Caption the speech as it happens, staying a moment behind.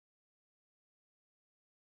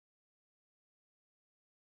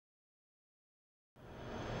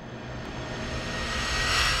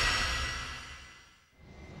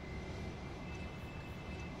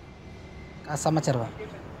का समाचार बा?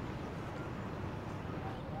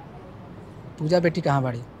 पूजा बेटी कहाँ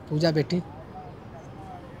बाड़ी? पूजा बेटी,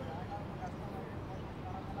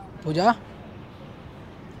 पूजा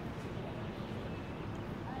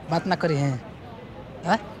बात ना करी हैं?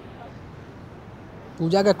 हाँ?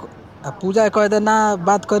 पूजा के कह दे ना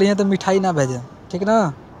बात करी हैं तो मिठाई ना भेजे, ठीक ना?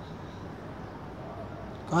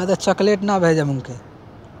 कह दे चॉकलेट ना भेजम उनके,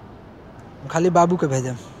 खाली बाबू के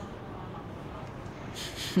भेजम।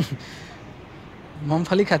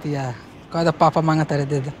 मूँगफली खाती है, कह दे पापा मांगा तारे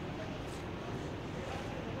दे दे।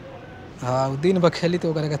 हाँ वो दिन भर खेली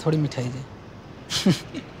तो करेगा थोड़ी मिठाई दे।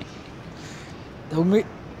 तो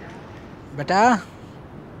बेटा,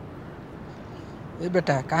 ये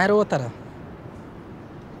बेटा कहाँ रो तारा?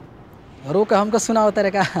 रो के हमको सुना होता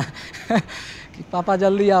रे का? कि पापा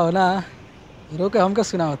जल्दी आओ ना, रो के हमको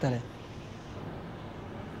सुना होता रे।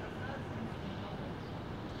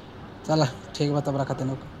 चला ठीक बा, तब रखा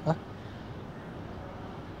तेनों को।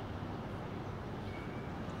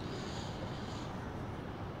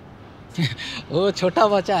 वो छोटा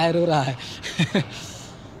बच्चा है, रो रहा है।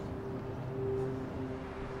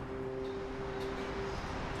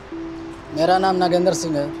 मेरा नाम नागेंद्र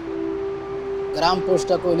सिंह है, ग्राम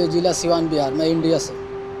पोस्ट कोहली, जिला सिवान, बिहार। मैं इंडिया से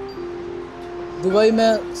दुबई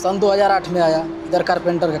में सन 2008 में आया, इधर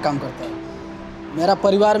कारपेंटर का काम करता है। मेरा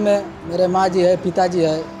परिवार में मेरे माँ जी है, पिताजी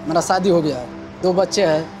है, मेरा शादी हो गया है, 2 बच्चे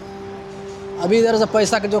हैं। अभी इधर से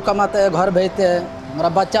पैसा के जो कमाते हैं घर भेजते हैं। मेरा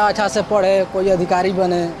बच्चा अच्छा से पढ़े, कोई अधिकारी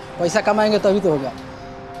बने, पैसा कमाएंगे तभी तो होगा।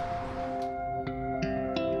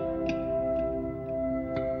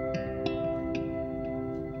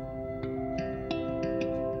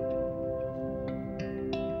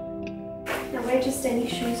 Now wear just any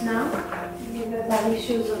shoes now. You wear ballet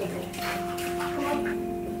shoes over there. Come on.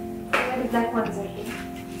 Wear the black ones I think.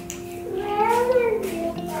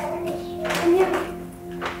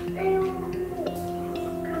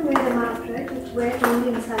 Can't wear them out, right? Just wear it only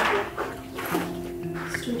inside here.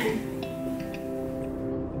 Stupid.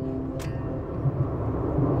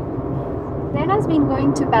 Mehra's been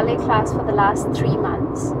going to ballet class for the last 3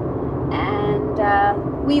 months, and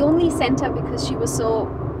we only sent her because she was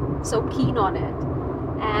so keen on it,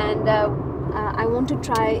 and I want to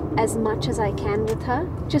try as much as I can with her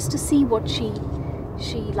just to see what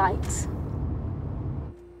she likes.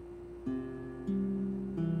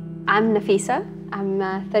 I'm Nafisa. I'm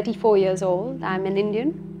 34 years old. I'm an Indian.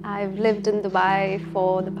 I've lived in Dubai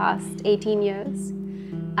for the past 18 years.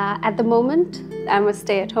 At the moment, I'm a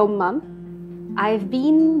stay-at-home mum. I've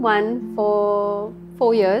been one for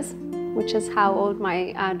 4 years, which is how old my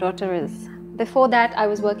daughter is. Before that, I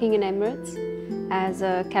was working in Emirates as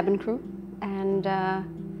a cabin crew, and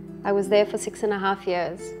I was there for 6.5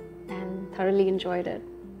 years and thoroughly enjoyed it.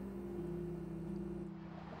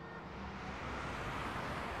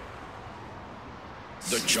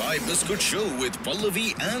 The Chai Biscuit Show with Pallavi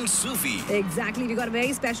and Sufi. Exactly. We got a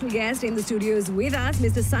very special guest in the studios with us,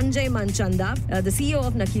 Mr. Sanjay Manchanda, the CEO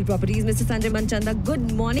of Nakheel Properties. Mr. Sanjay Manchanda,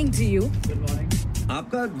 good morning to you. Good morning.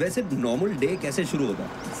 आपका वैसे normal day कैसे शुरू होता है?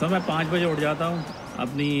 Sir मैं 5 बजे उठ जाता हूँ,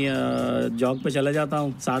 अपनी जॉब पे चला जाता हूँ,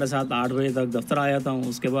 7:30 8 बजे तक दफ्तर आ जाता हूँ।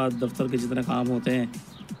 उसके बाद दफ्तर के जितने काम होते हैं,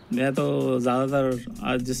 मैं तो ज़्यादातर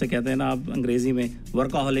आज जिसे कहते हैं ना आप अंग्रेजी में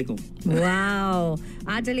वर्कaholic हूँ। वाओ,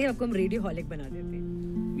 आज चलिए आपको हम रेडियोहॉलिक बना देते हैं।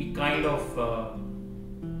 We kind of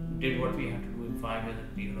did what we had to do in 5 years and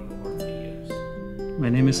we did over 3 years. My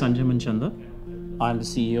name is Sanjay Manchanda. I'm the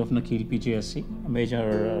CEO of Nakheel PJSC, a major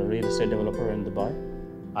real estate developer in Dubai.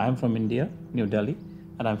 I am from India, New Delhi,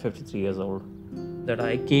 and I'm 53 years old. That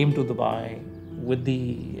I came to Dubai with the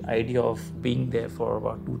idea of being there for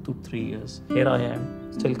about 2 to 3 years. Here I am,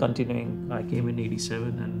 still continuing. I came in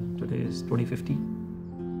 87 and today is 2015.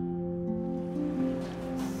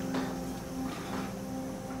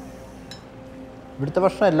 ഇവിടുത്തെ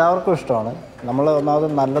ഭക്ഷണം എല്ലാവർക്കും ഇഷ്ടമാണ്. നമ്മൾ ഒന്നാമത്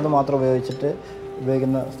നല്ലത് മാത്രം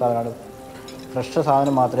ഉപയോഗിക്കുന്ന സാധനമാണ്. ഫ്രഷ്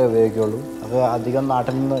സാധനം മാത്രമേ ഉപയോഗിക്കുകയുള്ളൂ. അത് അധികം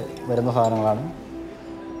നാട്ടിൽ നിന്ന് വരുന്ന സാധനങ്ങളാണ്.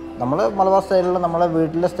 നമ്മൾ മലബാർ സ്റ്റൈലിലുള്ള നമ്മളെ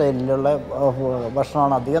വീട്ടിലെ സ്റ്റൈലിലുള്ള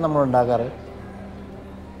ഭക്ഷണമാണ് അധികം നമ്മൾ ഉണ്ടാക്കാറ്.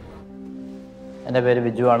 എൻ്റെ പേര്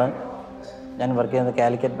ബിജുവാണ്. ഞാൻ വർക്ക് ചെയ്യുന്നത്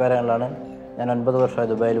കാലിക്കറ്റ് പാരങ്ങളിലാണ്. ഞാൻ 9 വർഷമായി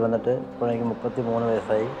ദുബായിൽ വന്നിട്ട്. ഇപ്പോൾ എനിക്ക് 33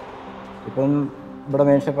 വയസ്സായി. ഇപ്പം ഇവിടെ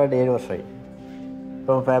മെയിൻ ഷെഫായിട്ട് 7 വർഷമായി.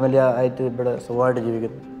 ഇപ്പം ഫാമിലി ആയിട്ട് ഇവിടെ സുഖമായിട്ട്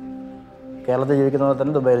ജീവിക്കുന്നു. കേരളത്തിൽ ജീവിക്കുന്ന പോലെ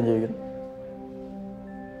തന്നെ ദുബായിലും ജീവിക്കുന്നു.